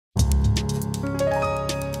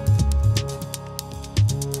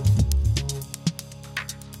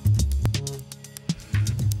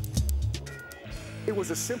It was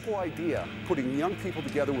a simple idea, putting young people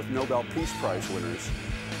together with Nobel Peace Prize winners.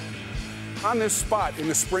 On this spot in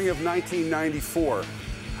the spring of 1994,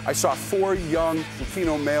 I saw 4 young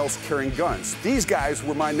Latino males carrying guns. These guys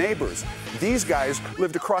were my neighbors. These guys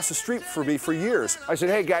lived across the street from me for years. I said,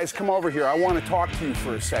 hey guys, come over here. I want to talk to you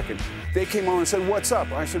for a second. They came over and said, what's up?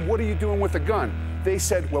 I said, what are you doing with a gun? They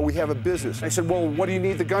said, well, we have a business. I said, well, what do you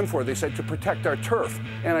need the gun for? They said, to protect our turf.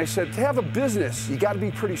 And I said, to have a business, you got to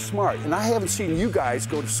be pretty smart. And I haven't seen you guys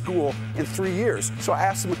go to school in 3 years. So I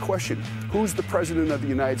asked them a question. Who's the President of the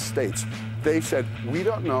United States? They said, we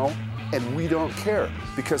don't know. And we don't care,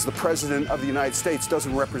 because the President of the United States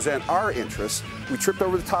doesn't represent our interests. We tripped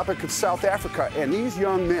over the topic of South Africa, and these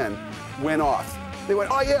young men went off. They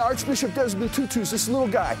went, oh yeah, Archbishop Desmond Tutu's this little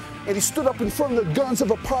guy, and he stood up in front of the guns of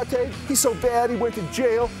apartheid. He's so bad, he went to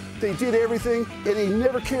jail. They did everything, and he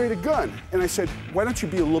never carried a gun. And I said, why don't you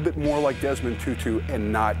be a little bit more like Desmond Tutu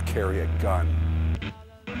and not carry a gun?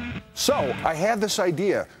 So I had this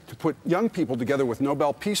idea to put young people together with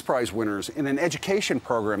Nobel Peace Prize winners in an education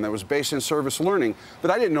program that was based in service learning, but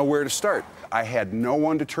I didn't know where to start. I had no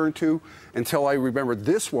one to turn to until I remembered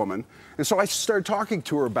this woman, and so I started talking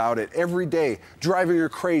to her about it every day, driving her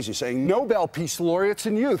crazy, saying, Nobel Peace laureates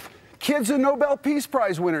and youth. Kids and Nobel Peace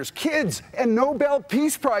Prize winners. Kids and Nobel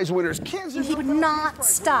Peace Prize winners. Kids and He would not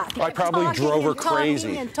stop. I probably drove her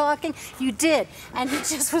crazy. And talking. You did. And he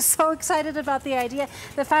just was so excited about the idea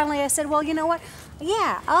that finally I said, well, you know what?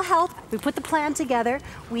 Yeah, I'll help. We put the plan together.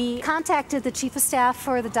 We contacted the chief of staff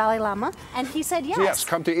for the Dalai Lama, and he said yes. Yes,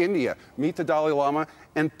 come to India, meet the Dalai Lama,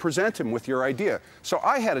 and present him with your idea. So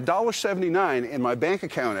I had $1.79 in my bank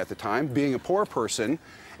account at the time, being a poor person,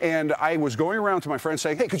 and I was going around to my friends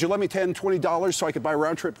saying, hey, could you lend me $10, $20 so I could buy a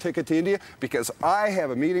round-trip ticket to India? Because I have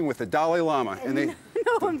a meeting with the Dalai Lama. And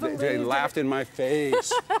they laughed in my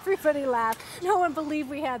face. Everybody laughed. No one believed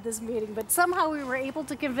we had this meeting, but somehow we were able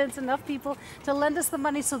to convince enough people to lend us the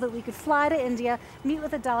money so that we could fly to India, meet with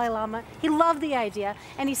the Dalai Lama. He loved the idea,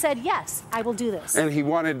 and he said, yes, I will do this. And he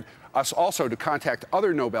wanted us also to contact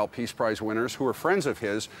other Nobel Peace Prize winners who are friends of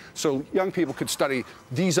his, so young people could study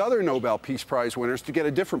these other Nobel Peace Prize winners to get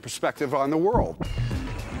a different perspective on the world.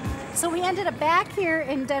 So we ended up back here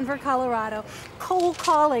in Denver, Colorado, cold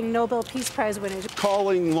calling Nobel Peace Prize winners.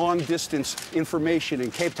 Calling long-distance information in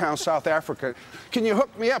Cape Town, South Africa. Can you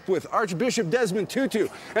hook me up with Archbishop Desmond Tutu?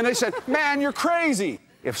 And they said, man, you're crazy.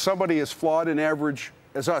 If somebody as flawed and average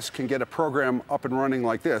as us can get a program up and running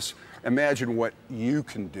like this, imagine what you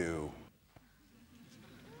can do.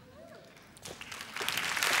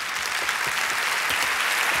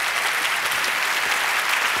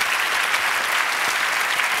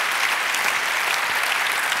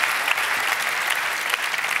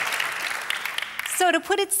 So to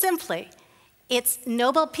put it simply, it's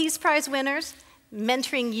Nobel Peace Prize winners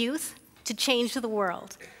mentoring youth to change the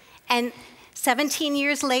world. And 17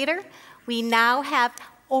 years later, we now have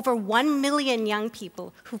over 1 million young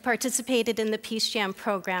people who participated in the PeaceJam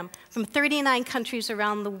program from 39 countries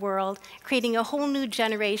around the world, creating a whole new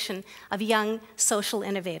generation of young social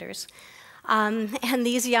innovators. And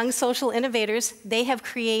these young social innovators, they have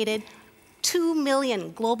created 2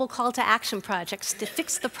 million global call to action projects to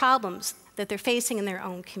fix the problems that they're facing in their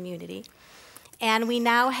own community. And we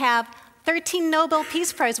now have 13 Nobel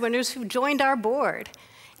Peace Prize winners who joined our board.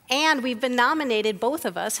 And we've been nominated, both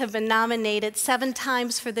of us have been nominated 7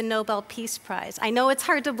 times for the Nobel Peace Prize. I know it's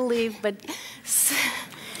hard to believe, but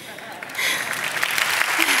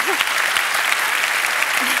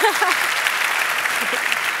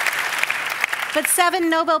but 7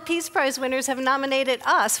 Nobel Peace Prize winners have nominated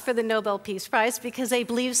us for the Nobel Peace Prize because they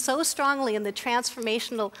believe so strongly in the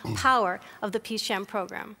transformational power of the PeaceJam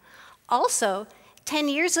program. Also, 10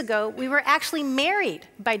 years ago, we were actually married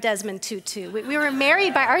by Desmond Tutu. We were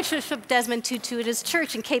married by Archbishop Desmond Tutu at his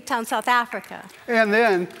church in Cape Town, South Africa. And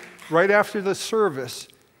then, right after the service,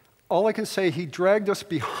 all I can say, he dragged us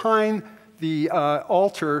behind the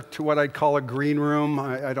altar to what I'd call a green room.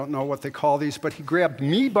 I don't know what they call these, but he grabbed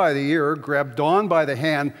me by the ear, grabbed Dawn by the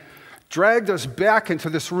hand, dragged us back into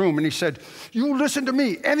this room, and he said, you listen to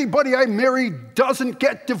me, anybody I marry doesn't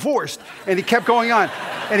get divorced. And he kept going on,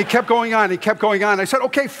 and he kept going on, and he kept going on. I said,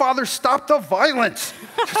 okay, Father, stop the violence.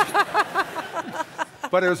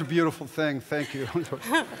 But it was a beautiful thing, thank you.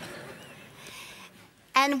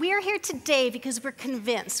 And we're here today because we're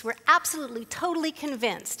convinced, we're absolutely, totally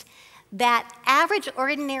convinced that average,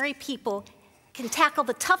 ordinary people can tackle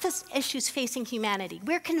the toughest issues facing humanity.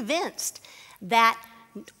 We're convinced that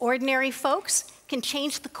ordinary folks can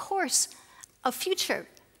change the course of future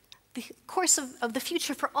the course of the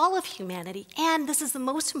future for all of humanity. And this is the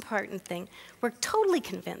most important thing. We're totally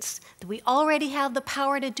convinced that we already have the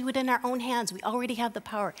power to do it in our own hands. We already have the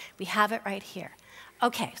power. We have it right here.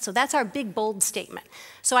 Okay, so that's our big, bold statement.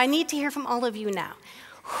 So I need to hear from all of you now.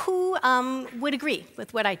 Who would agree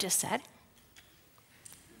with what I just said?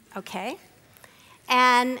 Okay.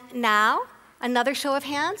 And now, another show of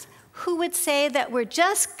hands. Who would say that we're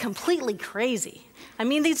just completely crazy? I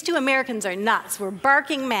mean, these two Americans are nuts. We're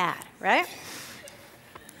barking mad, right?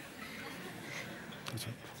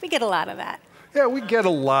 We get a lot of that. Yeah, we get a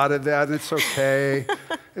lot of that, and it's okay.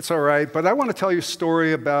 It's all right. But I want to tell you a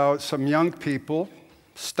story about some young people,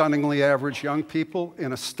 stunningly average young people,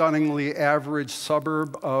 in a stunningly average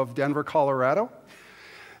suburb of Denver, Colorado.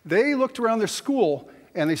 They looked around their school,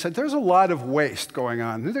 and they said, there's a lot of waste going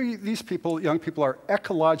on. These people, young people, are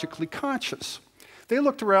ecologically conscious. They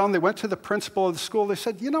looked around, they went to the principal of the school, they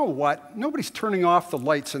said, you know what, nobody's turning off the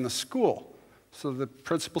lights in the school. So the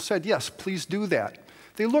principal said, yes, please do that.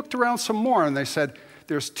 They looked around some more and they said,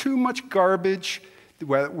 there's too much garbage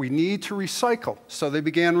that we need to recycle. So they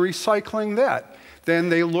began recycling that. Then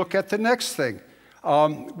they look at the next thing.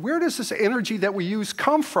 Where does this energy that we use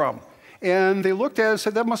come from? And they looked at it and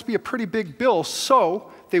said, that must be a pretty big bill. So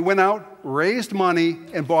they went out, raised money,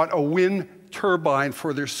 and bought a wind turbine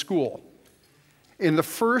for their school. In the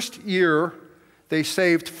first year, they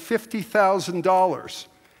saved $50,000.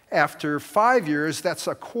 After 5 years, that's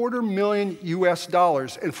 $250,000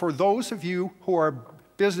 US. And for those of you who are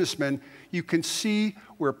businessmen, you can see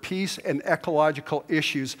where peace and ecological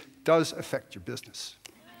issues does affect your business.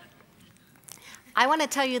 I want to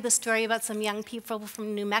tell you the story about some young people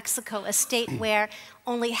from New Mexico, a state where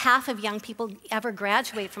only half of young people ever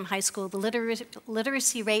graduate from high school. The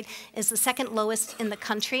literacy rate is the second lowest in the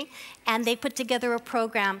country, and they put together a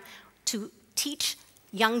program to teach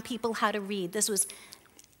young people how to read. This was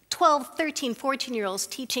 12, 13, 14-year-olds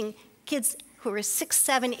teaching kids who were 6,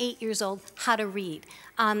 7, 8 years old how to read.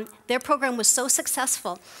 Their program was so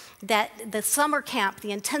successful that the summer camp,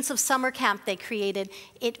 the intensive summer camp they created,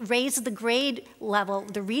 it raised the grade level,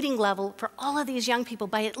 the reading level for all of these young people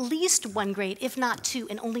by at least 1 grade, if not 2,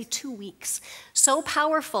 in only 2 weeks. So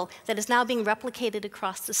powerful that it's now being replicated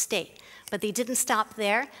across the state. But they didn't stop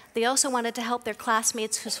there. They also wanted to help their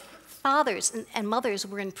classmates whose fathers and mothers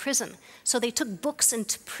were in prison. So they took books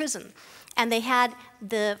into prison. And they had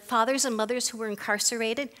the fathers and mothers who were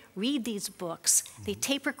incarcerated read these books. They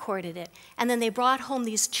tape recorded it. And then they brought home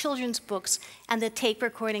these children's books and the tape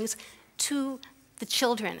recordings to the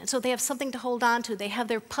children. And so they have something to hold on to. They have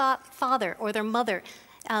their father or their mother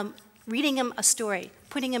reading them a story,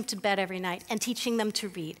 putting them to bed every night, and teaching them to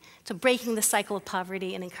read. So breaking the cycle of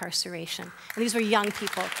poverty and incarceration. And these were young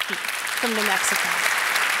people from New Mexico.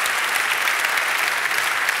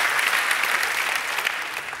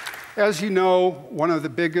 As you know, one of the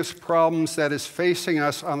biggest problems that is facing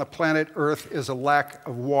us on the planet Earth is a lack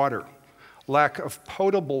of water, lack of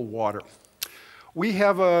potable water. We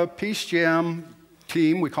have a PeaceJam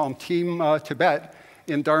team, we call them Team Tibet,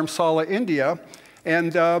 in Dharamsala, India,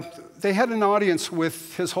 and they had an audience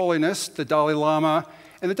with His Holiness, the Dalai Lama,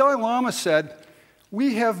 and the Dalai Lama said,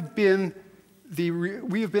 we have been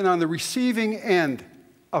on the receiving end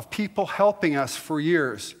of people helping us for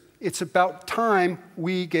years. It's about time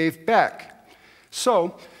we gave back.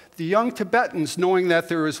 So the young Tibetans, knowing that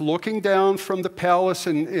there was looking down from the palace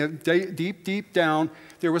and deep, deep down,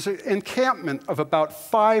 there was an encampment of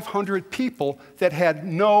about 500 people that had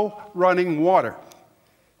no running water.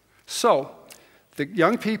 So the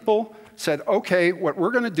young people said, okay, what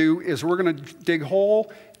we're going to do is we're going to dig a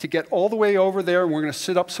hole to get all the way over there, and we're going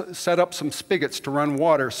to set up some spigots to run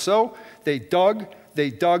water. So they dug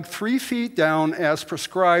 3 feet down as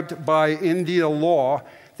prescribed by India law.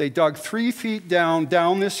 They dug 3 feet down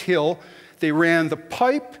this hill. They ran the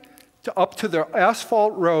pipe up to the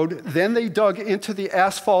asphalt road. Then they dug into the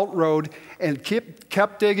asphalt road and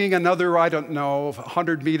kept digging another, I don't know,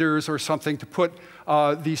 100 meters or something to put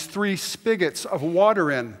these 3 spigots of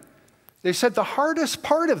water in. They said the hardest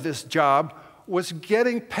part of this job was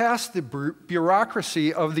getting past the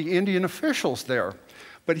bureaucracy of the Indian officials there.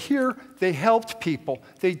 But here, they helped people.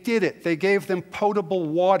 They did it. They gave them potable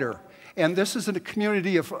water. And this is in a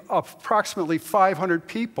community of approximately 500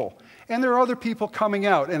 people. And there are other people coming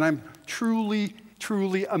out. And I'm truly,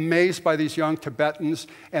 truly amazed by these young Tibetans.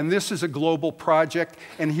 And this is a global project.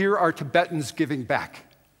 And here are Tibetans giving back.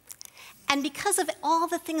 And because of all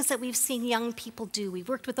the things that we've seen young people do, we've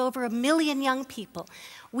worked with over 1 million young people,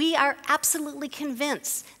 we are absolutely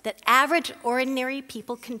convinced that average, ordinary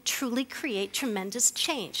people can truly create tremendous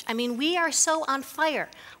change. I mean, we are so on fire.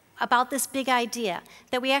 about this big idea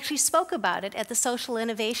that we actually spoke about it at the Social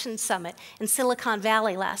Innovation Summit in Silicon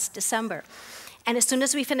Valley last December. And as soon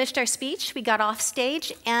as we finished our speech, we got off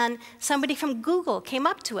stage, and somebody from Google came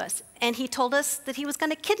up to us, and he told us that he was going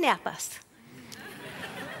to kidnap us.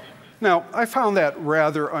 Now, I found that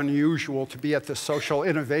rather unusual to be at the Social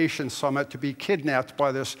Innovation Summit, to be kidnapped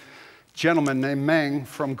by this gentleman named Meng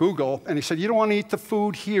from Google. And he said, you don't want to eat the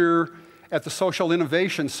food here at the Social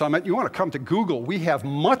Innovation Summit. You want to come to Google. We have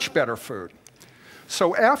much better food.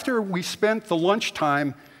 So after we spent the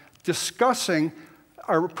lunchtime discussing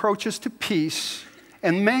our approaches to peace,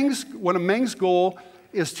 and one of Meng's goal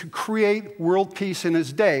is to create world peace in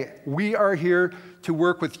his day. We are here to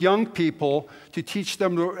work with young people to teach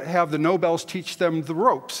them, to have the Nobels teach them the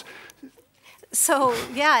ropes. So,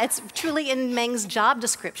 yeah, it's truly in Meng's job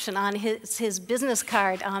description on his business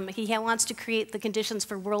card. He wants to create the conditions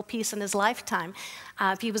for world peace in his lifetime.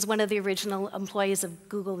 If he was one of the original employees of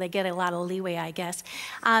Google, they get a lot of leeway, I guess.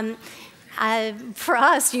 For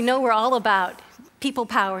us, you know, we're all about people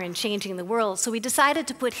power and changing the world. So we decided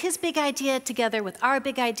to put his big idea together with our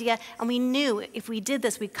big idea, and we knew if we did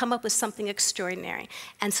this, we'd come up with something extraordinary.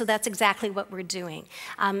 And so that's exactly what we're doing.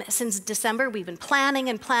 Since December, we've been planning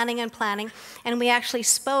and planning and planning, and we actually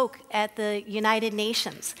spoke at the United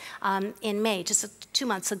Nations in May, just 2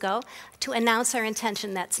 months ago, to announce our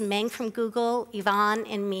intention. That's Meng from Google, Yvonne,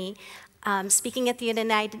 and me, speaking at the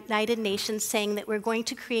United Nations, saying that we're going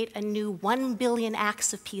to create a new 1 billion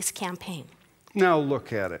acts of peace campaign. Now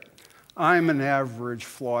look at it. I'm an average,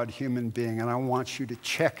 flawed human being, and I want you to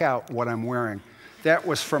check out what I'm wearing. That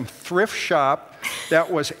was from thrift shop. That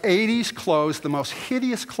was 80s clothes, the most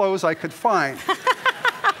hideous clothes I could find.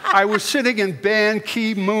 I was sitting in Ban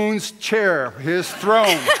Ki-moon's chair, his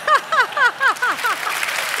throne.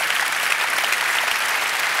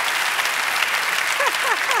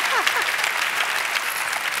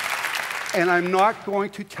 And I'm not going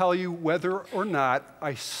to tell you whether or not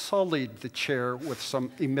I sullied the chair with some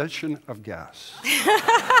emission of gas.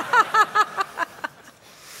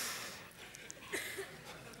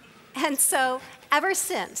 And so, ever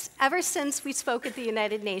since we spoke at the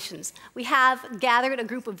United Nations, we have gathered a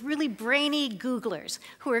group of really brainy Googlers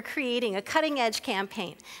who are creating a cutting-edge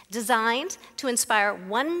campaign designed to inspire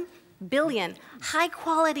 1 billion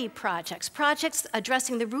high-quality projects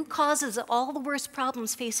addressing the root causes of all the worst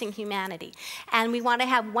problems facing humanity. And we want to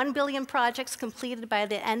have 1 billion projects completed by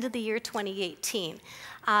the end of the year 2018.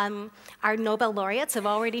 Our Nobel laureates have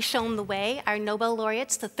already shown the way. Our Nobel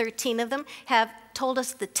laureates, the 13 of them, have told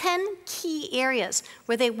us the 10 key areas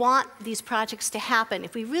where they want these projects to happen.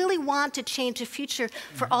 If we really want to change the future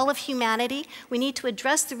for all of humanity, we need to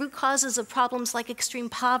address the root causes of problems like extreme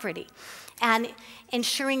poverty, and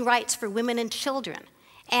ensuring rights for women and children,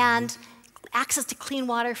 and access to clean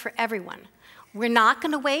water for everyone. We're not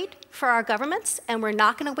going to wait for our governments, and we're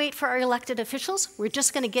not going to wait for our elected officials. We're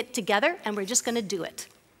just going to get together, and we're just going to do it.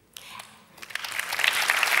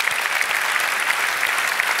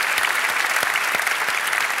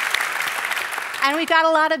 And we've got a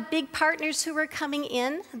lot of big partners who are coming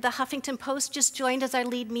in. The Huffington Post just joined as our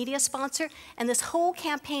lead media sponsor, and this whole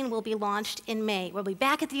campaign will be launched in May. We'll be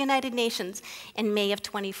back at the United Nations in May of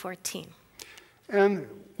 2014. And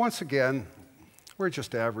once again, we're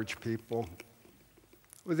just average people.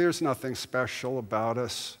 There's nothing special about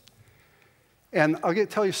us. And I'll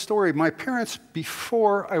tell you a story. My parents,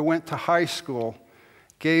 before I went to high school,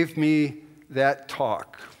 gave me that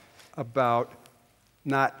talk about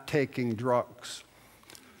not taking drugs,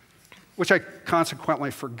 which I consequently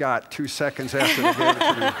forgot 2 seconds after they gave it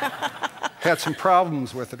to me. Had some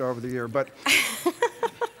problems with it over the year, but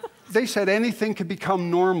they said anything could become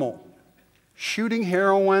normal. Shooting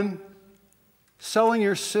heroin, selling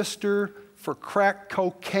your sister for crack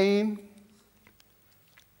cocaine,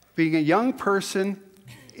 being a young person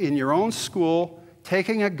in your own school,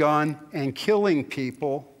 taking a gun and killing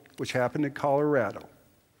people, which happened in Colorado.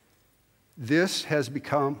 This has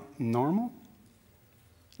become normal?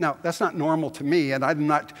 Now, that's not normal to me, and I'm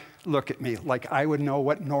not, look at me, like I would know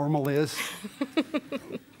what normal is.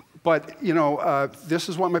 But, you know, this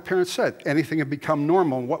is what my parents said. Anything can become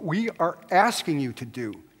normal. And what we are asking you to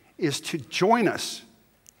do is to join us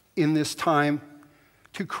in this time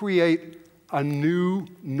to create a new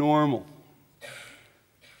normal.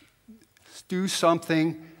 Do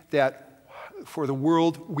something that for the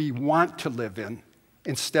world we want to live in,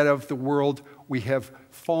 instead of the world we have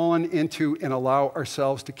fallen into and allow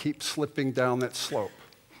ourselves to keep slipping down that slope.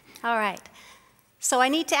 All right. So I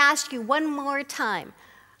need to ask you one more time.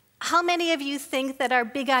 How many of you think that our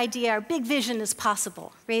big idea, our big vision is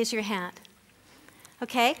possible? Raise your hand.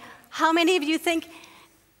 Okay. How many of you think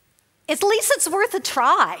At least it's worth a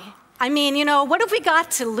try. I mean, you know, what have we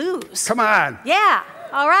got to lose? Come on. Yeah,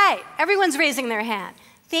 all right. Everyone's raising their hand.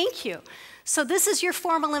 Thank you. So this is your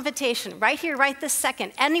formal invitation, right here, right this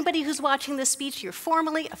second. Anybody who's watching this speech, you're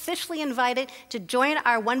formally, officially invited to join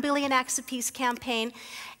our 1 Billion Acts of Peace campaign.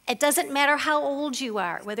 It doesn't matter how old you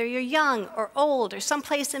are, whether you're young or old or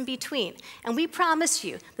someplace in between. And we promise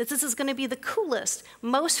you that this is going to be the coolest,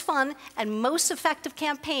 most fun, and most effective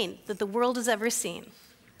campaign that the world has ever seen.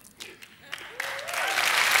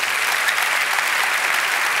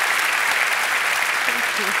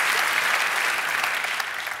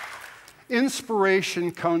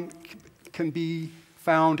 Inspiration can be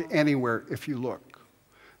found anywhere if you look.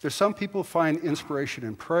 There's some people find inspiration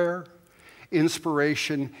in prayer,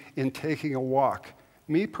 inspiration in taking a walk.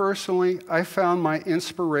 Me personally, I found my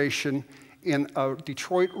inspiration in a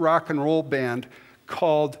Detroit rock and roll band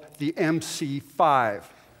called the MC5,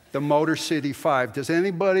 the Motor City 5. Does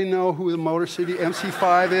anybody know who the Motor City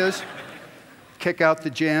MC5 is? Kick out the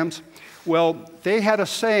jams. Well, they had a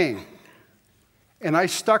saying, and I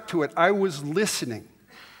stuck to it. I was listening.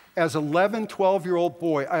 As an 11, 12-year-old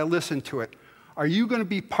boy, I listened to it. Are you going to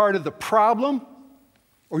be part of the problem,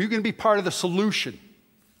 or are you going to be part of the solution?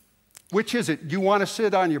 Which is it? Do you want to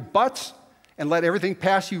sit on your butts and let everything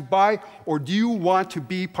pass you by, or do you want to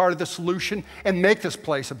be part of the solution and make this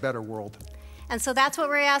place a better world? And so that's what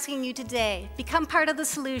we're asking you today. Become part of the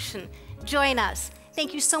solution. Join us.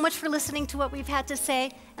 Thank you so much for listening to what we've had to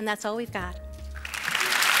say, and that's all we've got.